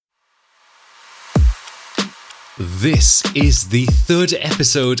This is the third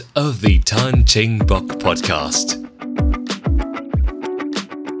episode of the Tan Cheng Bok podcast.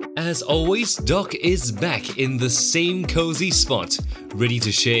 As always, Doc is back in the same cozy spot, ready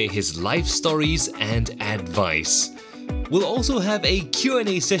to share his life stories and advice. We'll also have a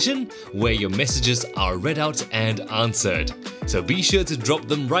Q&A session where your messages are read out and answered. So be sure to drop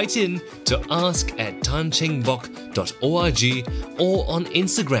them right in to ask@tanchengbok.org or on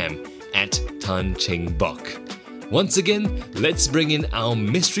Instagram @tanchengbok. Once again, let's bring in our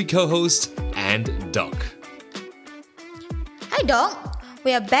mystery co-host and Doc. Hi Doc,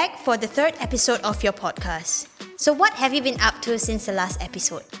 we are back for the third episode of your podcast. So what have you been up to since the last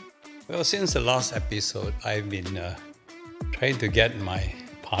episode? Well, since the last episode, I've been trying to get my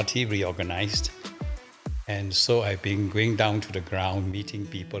party reorganized. And so I've been going down to the ground, meeting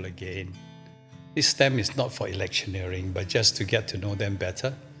people again. This time is not for electioneering, but just to get to know them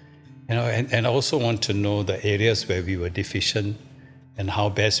better. And I also want to know the areas where we were deficient and how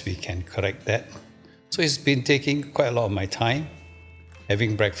best we can correct that. So it's been taking quite a lot of my time,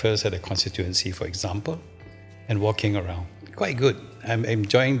 having breakfast at the constituency, for example, and walking around. Quite good. I'm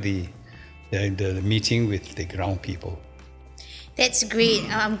enjoying the meeting with the ground people. That's great.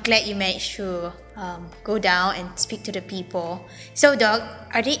 I'm glad you managed to go down and speak to the people. So Doc,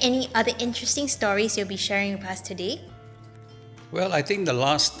 are there any other interesting stories you'll be sharing with us today? Well, I think the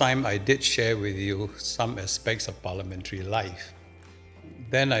last time I did share with you some aspects of parliamentary life.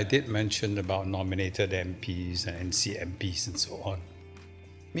 Then I did mention about nominated MPs and NCMPs and so on.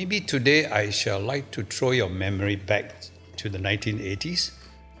 Maybe today I shall like to throw your memory back to the 1980s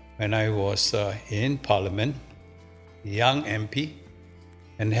when I was in Parliament, young MP,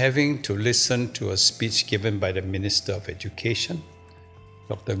 and having to listen to a speech given by the Minister of Education,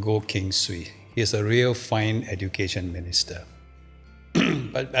 Dr. Goh Keng Swee. He is a real fine education minister.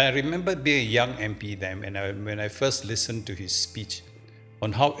 But I remember being a young MP then, and when I first listened to his speech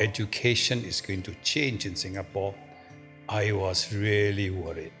on how education is going to change in Singapore, I was really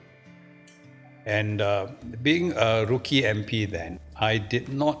worried. And being a rookie MP then, I did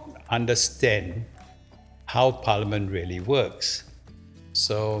not understand how Parliament really works.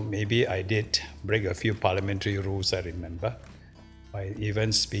 So maybe I did break a few parliamentary rules, I remember, by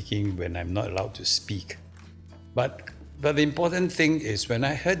even speaking when I'm not allowed to speak. But the important thing is when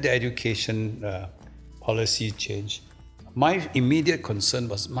I heard the education policy change, my immediate concern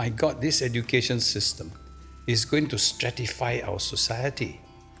was, my God, this education system is going to stratify our society.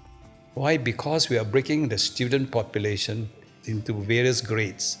 Why? Because we are breaking the student population into various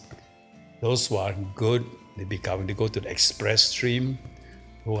grades. Those who are good, they go to the express stream.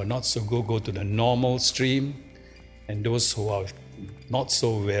 Who are not so good, go to the normal stream. And those who are not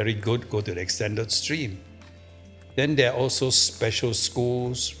so very good, go to the extended stream. Then there are also special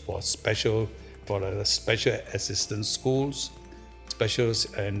schools for special assistance schools,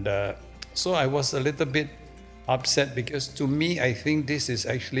 so I was a little bit upset because to me, I think this is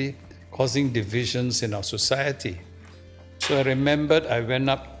actually causing divisions in our society. So I remembered I went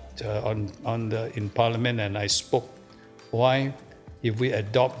up in Parliament and I spoke why, if we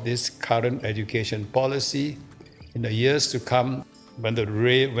adopt this current education policy in the years to come,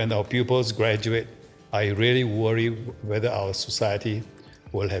 when our pupils graduate, I really worry whether our society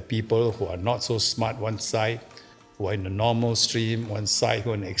will have people who are not so smart one side, who are in the normal stream one side,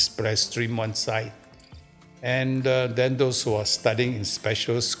 who are in the express stream one side, and then those who are studying in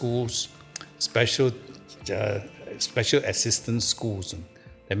special schools, special assistance schools.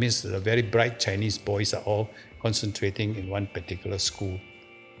 That means the very bright Chinese boys are all concentrating in one particular school.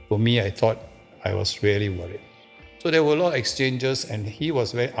 For me, I thought I was really worried. So there were a lot of exchanges and he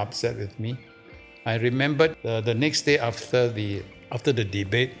was very upset with me. I remembered the next day after the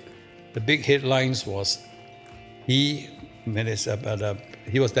debate, the big headlines was he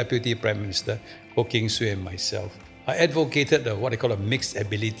was Deputy Prime Minister, Goh Keng Swee and myself. I advocated what I call a mixed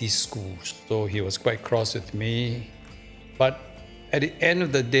ability school. So he was quite cross with me. But at the end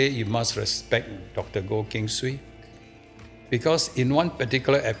of the day, you must respect Dr. Goh Keng Swee. Because in one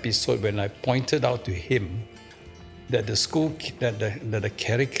particular episode, when I pointed out to him that the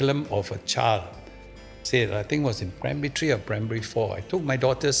curriculum of a child, said, I think it was in primary 3 or primary 4. I took my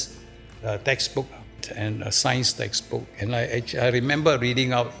daughter's textbook and a science textbook, and I remember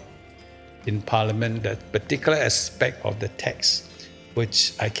reading out in Parliament that particular aspect of the text,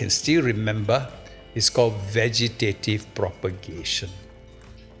 which I can still remember, is called vegetative propagation.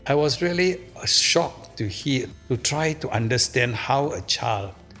 I was really shocked to try to understand how a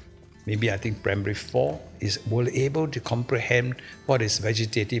child, maybe I think primary 4, will able to comprehend what is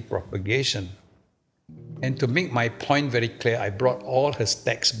vegetative propagation. And to make my point very clear, I brought all his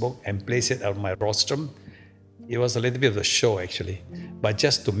textbook and placed it on my rostrum it was a little bit of a show actually, but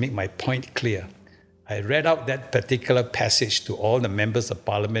just to make my point clear, I read out that particular passage to all the members of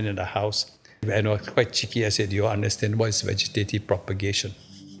parliament in the House, and I was quite cheeky. I said, "Do you understand what is vegetative propagation?"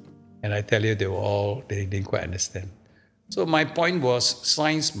 And I tell you, they didn't quite understand. So my point was,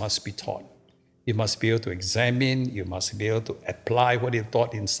 science must be taught. You must be able to examine, you must be able to apply what you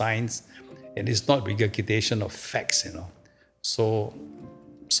taught in science, and it's not regurgitation of facts, So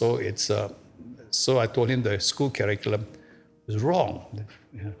I told him the school curriculum was wrong.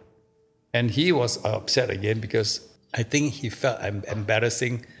 And he was upset again because I think he felt I'm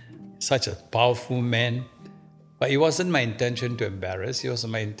embarrassing such a powerful man. But it wasn't my intention to embarrass, it was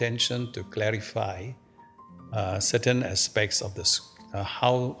my intention to clarify certain aspects of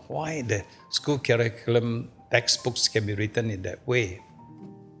why the school curriculum textbooks can be written in that way.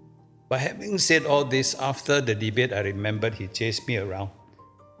 But having said all this, after the debate, I remembered he chased me around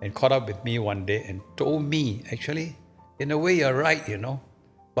and caught up with me one day and told me, actually, in a way, you're right,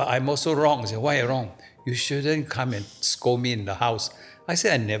 but I'm also wrong. I said, why are you wrong? You shouldn't come and scold me in the house. I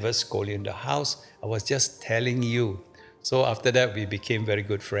said, I never scold you in the house. I was just telling you. So after that, we became very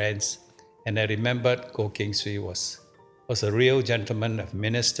good friends. And I remembered Goh Keng Swee was a real gentleman, a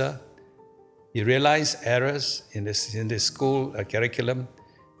minister. He realized errors in the school curriculum.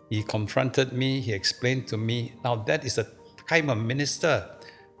 He confronted me. He explained to me. Now that is a kind of minister,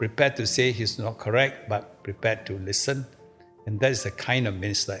 prepared to say he's not correct, but prepared to listen. And that is the kind of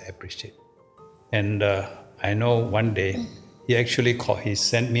minister I appreciate. And I know one day, he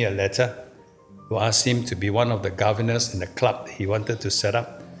sent me a letter to ask him to be one of the governors in the club he wanted to set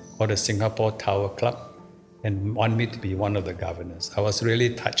up, called the Singapore Tower Club, and want me to be one of the governors. I was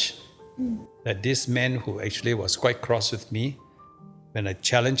really touched that this man, who actually was quite cross with me when I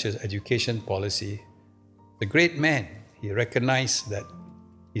challenged his education policy, the great man, he recognized that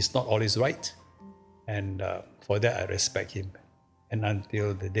he's not always right. And for that, I respect him. And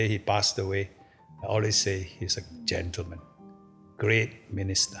until the day he passed away, I always say he's a gentleman, great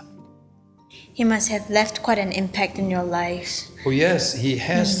minister. He must have left quite an impact in your life. Oh yes, he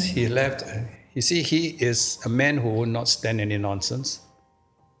has. He left. You see, he is a man who will not stand any nonsense.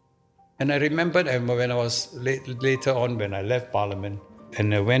 And I remembered when I was later on, when I left Parliament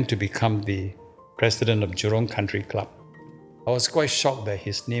and I went to become the president of Jurong Country Club, I was quite shocked that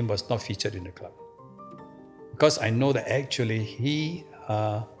his name was not featured in the club. Because I know that actually he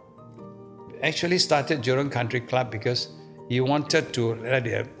started Jurong Country Club because he wanted to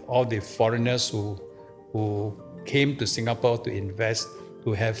let all the foreigners who came to Singapore to invest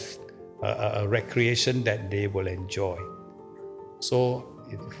to have a recreation that they will enjoy. So,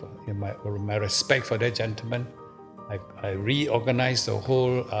 in my respect for that gentleman, I reorganized the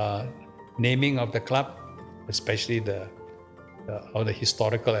whole naming of the club, especially all the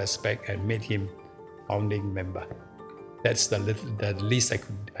historical aspect, and made him founding member. That's the least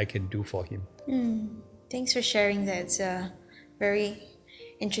I can do for him. Thanks for sharing that. It's a very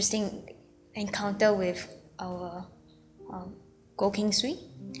interesting encounter with our Goh Keng Swee.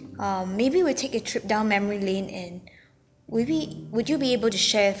 Maybe we'll take a trip down memory lane, and would you be able to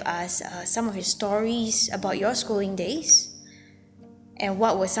share with us some of your stories about your schooling days? And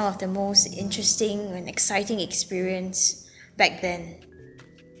what were some of the most interesting and exciting experience back then?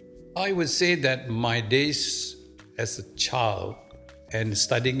 I would say that my days as a child and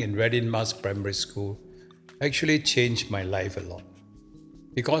studying in Radin Mas Primary School actually changed my life a lot.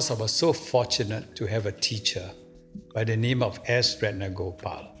 Because I was so fortunate to have a teacher by the name of S.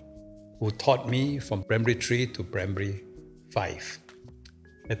 Ratnagopal, who taught me from primary 3 to primary 5.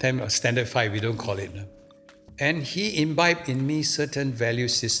 At the time of standard 5, we don't call it. And he imbibed in me certain value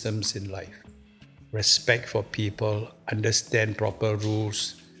systems in life. Respect for people, understand proper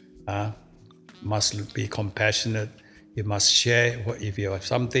rules, must be compassionate. You must share. If you have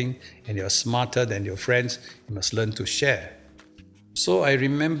something and you're smarter than your friends, you must learn to share. So I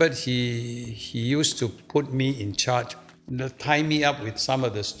remembered he used to put me in charge, tie me up with some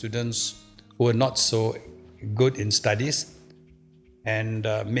of the students who were not so good in studies, and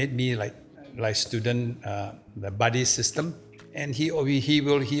made me like student the buddy system. And he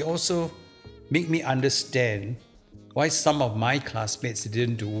also make me understand why some of my classmates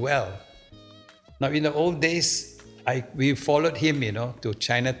didn't do well. Now, in the old days, we followed him, to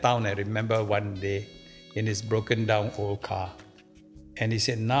Chinatown. I remember one day in his broken down old car. And he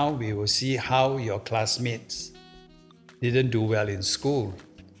said, now we will see how your classmates didn't do well in school.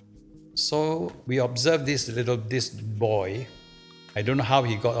 So we observed this boy. I don't know how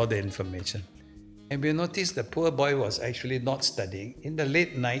he got all the information. And we noticed the poor boy was actually not studying. In the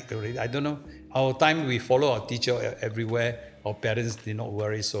late night already, I don't know, our time we follow our teacher everywhere. Our parents did not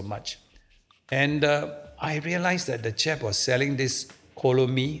worry so much. And I realized that the chap was selling this kolo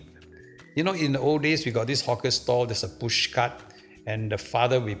mee. You know, in the old days, we got this hawker stall, there's a push cart, and the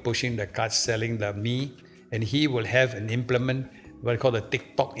father will be pushing the cart selling the mee, and he will have an implement, what I call the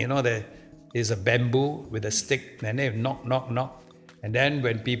TikTok. You know, there is a bamboo with a stick, and they knock, knock, knock. And then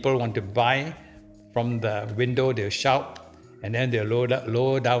when people want to buy from the window, they'll shout, and then they'll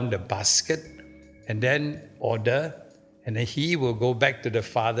lower down the basket, and then order, and then he will go back to the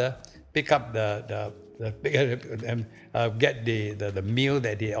father, pick up get the meal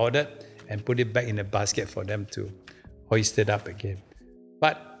that they ordered, and put it back in the basket for them to hoist it up again.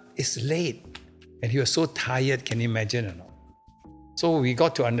 But it's late, and he was so tired, can you imagine or not? So we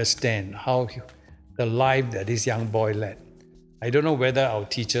got to understand how the life that this young boy led. I don't know whether our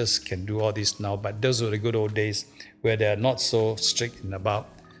teachers can do all this now, but those were the good old days where they are not so strict about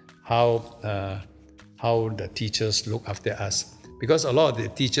how the teachers look after us. Because a lot of the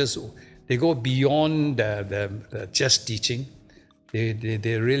teachers, they go beyond the just teaching.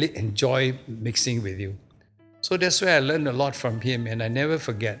 They really enjoy mixing with you. So that's where I learned a lot from him, and I never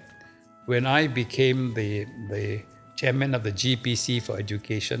forget when I became the chairman of the GPC for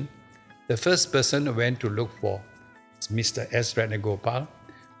education, the first person I went to look for is Mr. S. Ratnagopal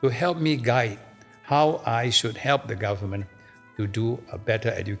to help me guide how I should help the government to do a better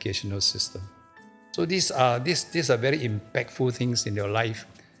educational system. So these are very impactful things in your life,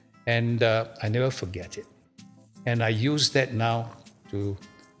 and I never forget it. And I use that now to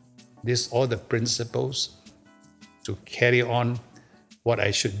all the principles to carry on what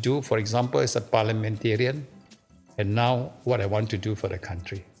I should do, for example, as a parliamentarian, and now what I want to do for the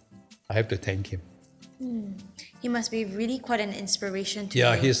country. I have to thank him. He must be really quite an inspiration to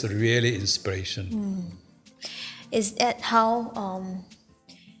Yeah, you. he's really inspiration. Is that how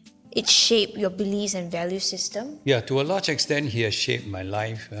it shaped your beliefs and value system? Yeah, to a large extent, he has shaped my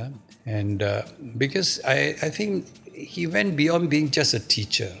life. And because I think he went beyond being just a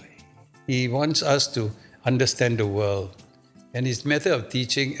teacher. He wants us to understand the world. And his method of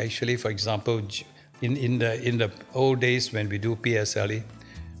teaching, actually, for example, in the old days when we do PSLE,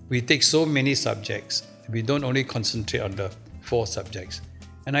 we take so many subjects. We don't only concentrate on the 4 subjects.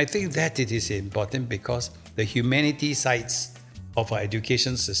 And I think that it is important because the humanity sides of our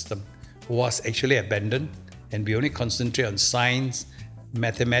education system was actually abandoned, and we only concentrate on science,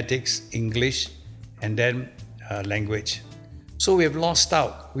 mathematics, English, and then language. So we have lost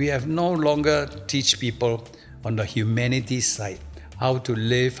out. We have no longer teach people on the humanity side, how to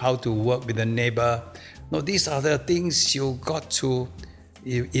live, how to work with a neighbor. No, these are the things you got to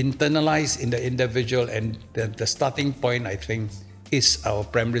internalize in the individual, and the starting point, I think, is our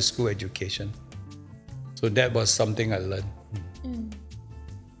primary school education. So that was something I learned.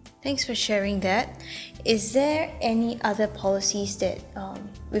 Thanks for sharing that. Is there any other policies that,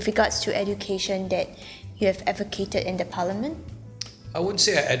 with regards to education, that you have advocated in the Parliament? I wouldn't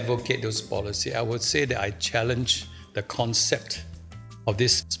say I advocate those policies. I would say that I challenge the concept of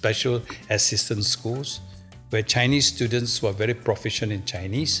these special assistance schools, where Chinese students who are very proficient in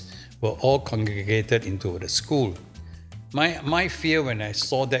Chinese were all congregated into the school. My fear when I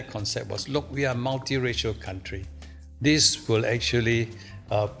saw that concept was, look, we are a multiracial country. This will actually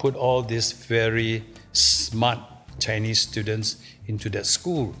put all these very smart Chinese students into that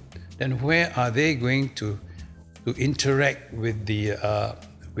school. Then where are they going to interact with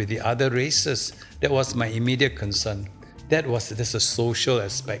the other races? That was my immediate concern. That's a social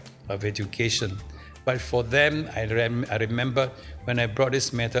aspect of education. But for them, I remember when I brought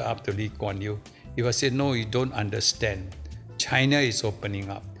this matter up to Lee Kuan Yew, he was saying, no, you don't understand. China is opening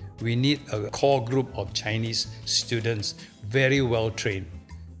up. We need a core group of Chinese students, very well trained.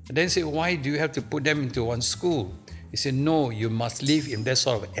 And then say, why do you have to put them into one school? He said, no, you must live in that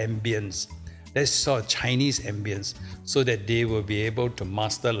sort of ambience, that sort of Chinese ambience, so that they will be able to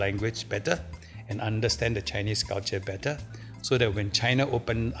master language better and understand the Chinese culture better, so that when China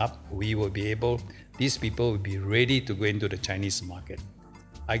opens up, these people will be ready to go into the Chinese market.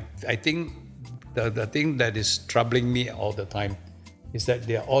 I think the thing that is troubling me all the time is that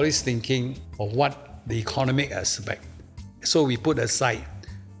they are always thinking of what the economic aspect. So we put aside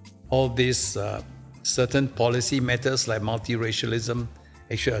all these certain policy matters like multiracialism,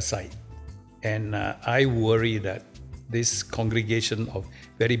 actually aside. And I worry that this congregation of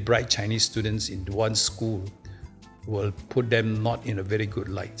very bright Chinese students in one school will put them not in a very good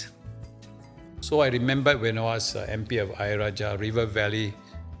light. So I remember when I was MP of Ayer Rajah, River Valley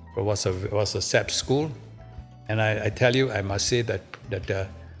was a SAP school. And I tell you, I must say that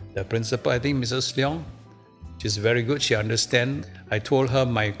the principal, I think Mrs. Leong, she's very good, she understands. I told her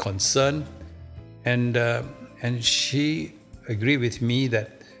my concern, and she agreed with me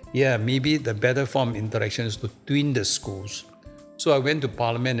that yeah, maybe the better form of interaction is to twin the schools. So I went to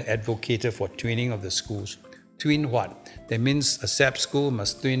Parliament and advocated for twinning of the schools. Twin what? That means a SAP school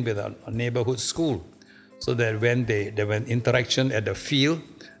must twin with a neighborhood school, so that when there interaction at the field,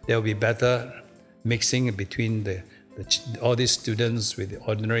 there will be better mixing between all these students with the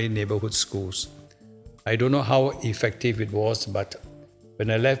ordinary neighborhood schools. I don't know how effective it was, but when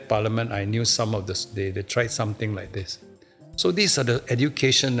I left Parliament, I knew some of this. They tried something like this. So these are the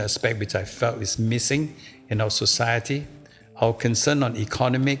education aspect which I felt is missing in our society. Our concern on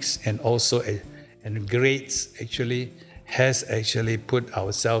economics and also and grades has put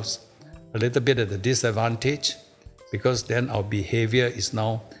ourselves a little bit at a disadvantage, because then our behavior is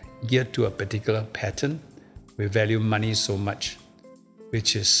now geared to a particular pattern. We value money so much,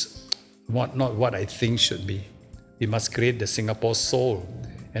 which is not what I think should be. We must create the Singapore soul.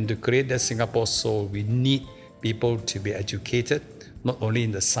 And to create that Singapore soul, we need people to be educated, not only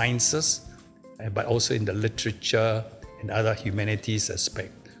in the sciences, but also in the literature and other humanities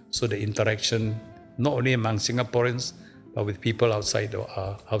aspect. So the interaction, not only among Singaporeans, but with people outside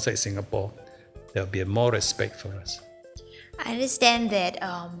Singapore, there'll be more respect for us. I understand that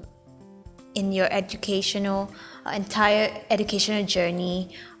in your entire educational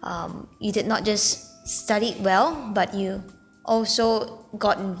journey, you did not just study well, but you also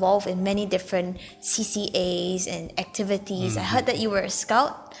got involved in many different CCAs and activities. I heard that you were a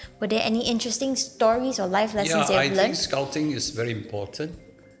scout. Were there any interesting stories or life lessons you've learned? I think scouting is very important,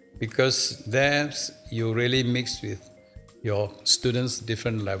 because there you really mix with your students'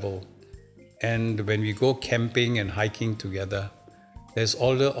 different level. And when we go camping and hiking together, there's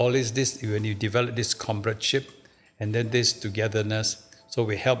always this, when you develop this comradeship and then this togetherness, so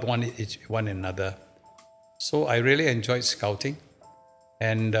we help one another. So I really enjoyed scouting.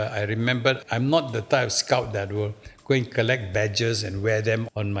 And I remember I'm not the type of scout that will go and collect badges and wear them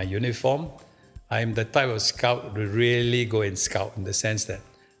on my uniform. I'm the type of scout to really go and scout, in the sense that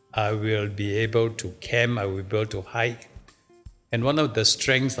I will be able to camp, I will be able to hike. And one of the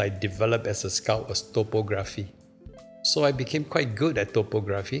strengths I developed as a scout was topography. So I became quite good at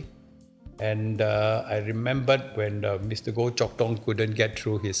topography. And I remembered when Mr. Goh Chok Tong couldn't get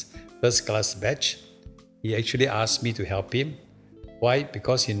through his first class batch, he actually asked me to help him. Why?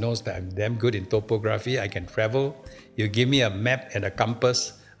 Because he knows that I'm damn good in topography. I can travel. You give me a map and a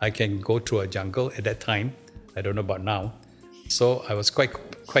compass, I can go through a jungle at that time. I don't know about now. So I was quite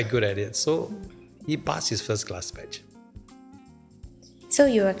good at it. So he passed his first class batch. So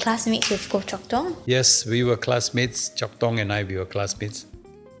you were classmates with Goh Chok Tong? Yes, we were classmates. Chok Tong and I, we were classmates.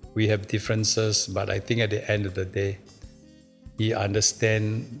 We have differences, but I think at the end of the day, he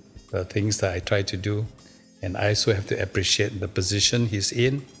understands the things that I try to do. And I also have to appreciate the position he's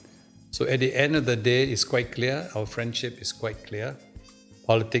in. So at the end of the day, it's quite clear. Our friendship is quite clear.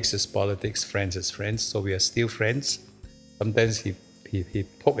 Politics is politics, friends is friends. So we are still friends. Sometimes he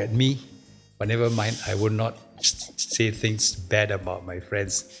poke at me, but never mind, I would not say things bad about my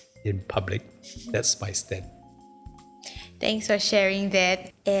friends in public. That's my stand. Thanks for sharing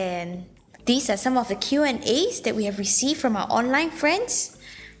that. And these are some of the Q&As that we have received from our online friends.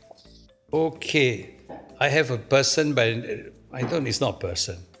 Okay, I have a person, but it's not a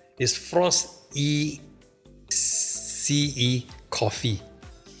person. It's Frost ECE Coffee.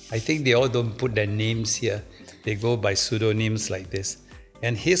 I think they all don't put their names here. They go by pseudonyms like this.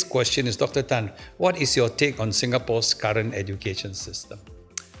 And his question is, Dr. Tan, what is your take on Singapore's current education system?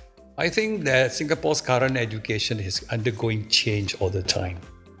 I think that Singapore's current education is undergoing change all the time.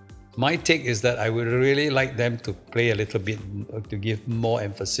 My take is that I would really like them to play a little bit, to give more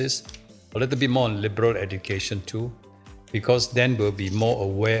emphasis, a little bit more on liberal education too, because then we'll be more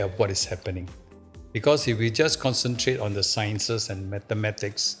aware of what is happening. Because if we just concentrate on the sciences and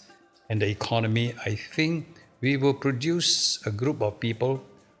mathematics and the economy, I think we will produce a group of people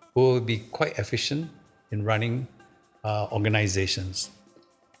who will be quite efficient in running organizations.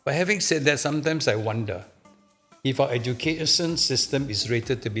 But having said that, sometimes I wonder if our education system is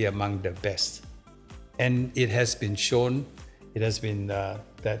rated to be among the best. And it has been shown,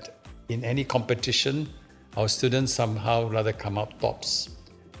 that in any competition, our students somehow rather come out tops,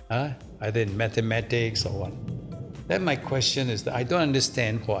 either in mathematics or what. Then my question is that I don't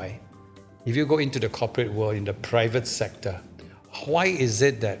understand why. If you go into the corporate world, in the private sector, why is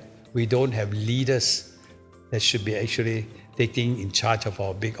it that we don't have leaders that should be actually taking in charge of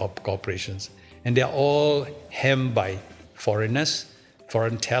our big corporations? And they're all hemmed by foreigners,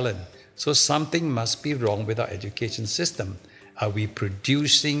 foreign talent. So something must be wrong with our education system. Are we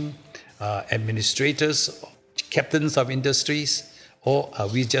producing administrators, captains of industries, or are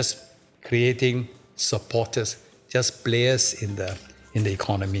we just creating supporters, just players in in the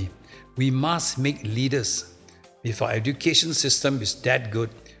economy. We must make leaders. If our education system is that good,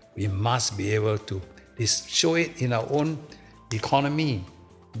 we must be able to show it in our own economy.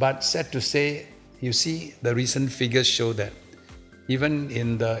 But sad to say, you see, the recent figures show that even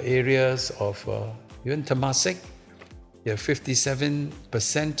in the areas of even Temasek, you have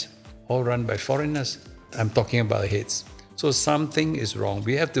 57% all run by foreigners. I'm talking about heads. So something is wrong.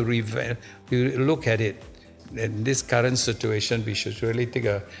 We have to look at it. In this current situation, we should really take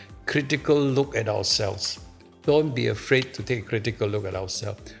a critical look at ourselves. Don't be afraid to take a critical look at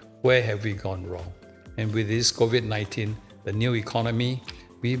ourselves. Where have we gone wrong? And with this COVID-19, the new economy,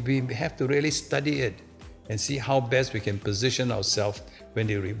 we have to really study it and see how best we can position ourselves when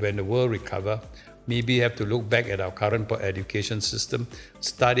the world recovers. Maybe you have to look back at our current education system,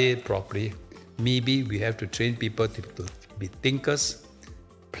 study it properly. Maybe we have to train people to be thinkers,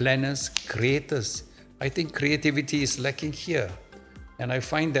 planners, creators. I think creativity is lacking here. And I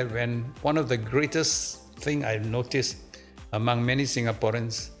find that when one of the greatest thing I've noticed among many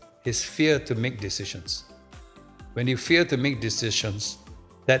Singaporeans is fear to make decisions. When you fear to make decisions,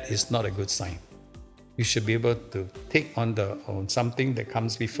 that is not a good sign. You should be able to take on something that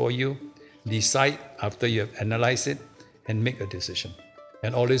comes before you, decide after you have analyzed it, and make a decision.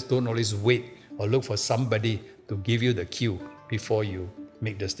 And don't always wait or look for somebody to give you the cue before you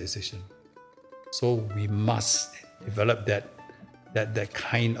make this decision. So we must develop that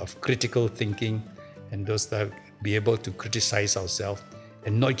kind of critical thinking, and those that be able to criticize ourselves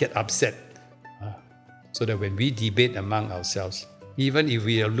and not get upset. So that when we debate among ourselves, even if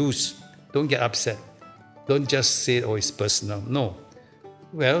we lose, don't get upset. Don't just say, oh, it's personal. No.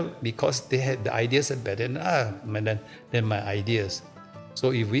 Well, because the ideas are better than my ideas.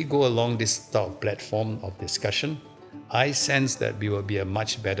 So if we go along this platform of discussion, I sense that we will be a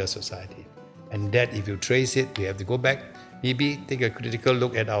much better society. And that if you trace it, we have to go back, maybe take a critical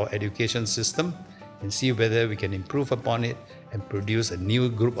look at our education system and see whether we can improve upon it and produce a new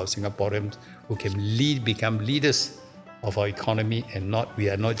group of Singaporeans who can become leaders of our economy, and we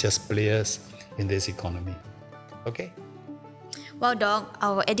are not just players in this economy. Okay? Well, Doc,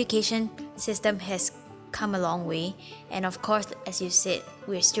 our education system has come a long way, and of course, as you said,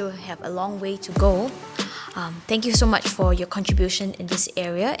 we still have a long way to go. Thank you so much for your contribution in this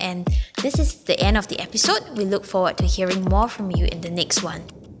area, and this is the end of the episode. We look forward to hearing more from you in the next one.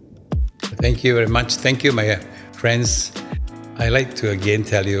 Thank you very much. Thank you, my friends. I like to again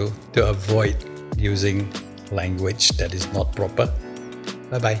tell you to avoid using language that is not proper.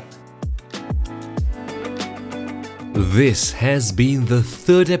 Bye-bye. This has been the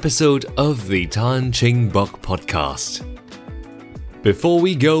third episode of the Tan Cheng Bock podcast. Before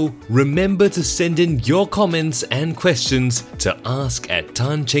we go, remember to send in your comments and questions to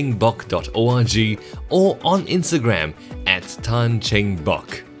ask@tanchengbok.org or on Instagram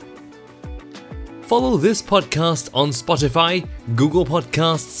 @tanchengbok. Follow this podcast on Spotify, Google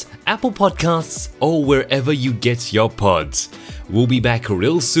Podcasts, Apple Podcasts, or wherever you get your pods. We'll be back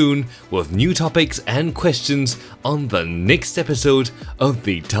real soon with new topics and questions on the next episode of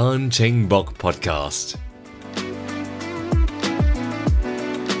the Tan Cheng Bock podcast.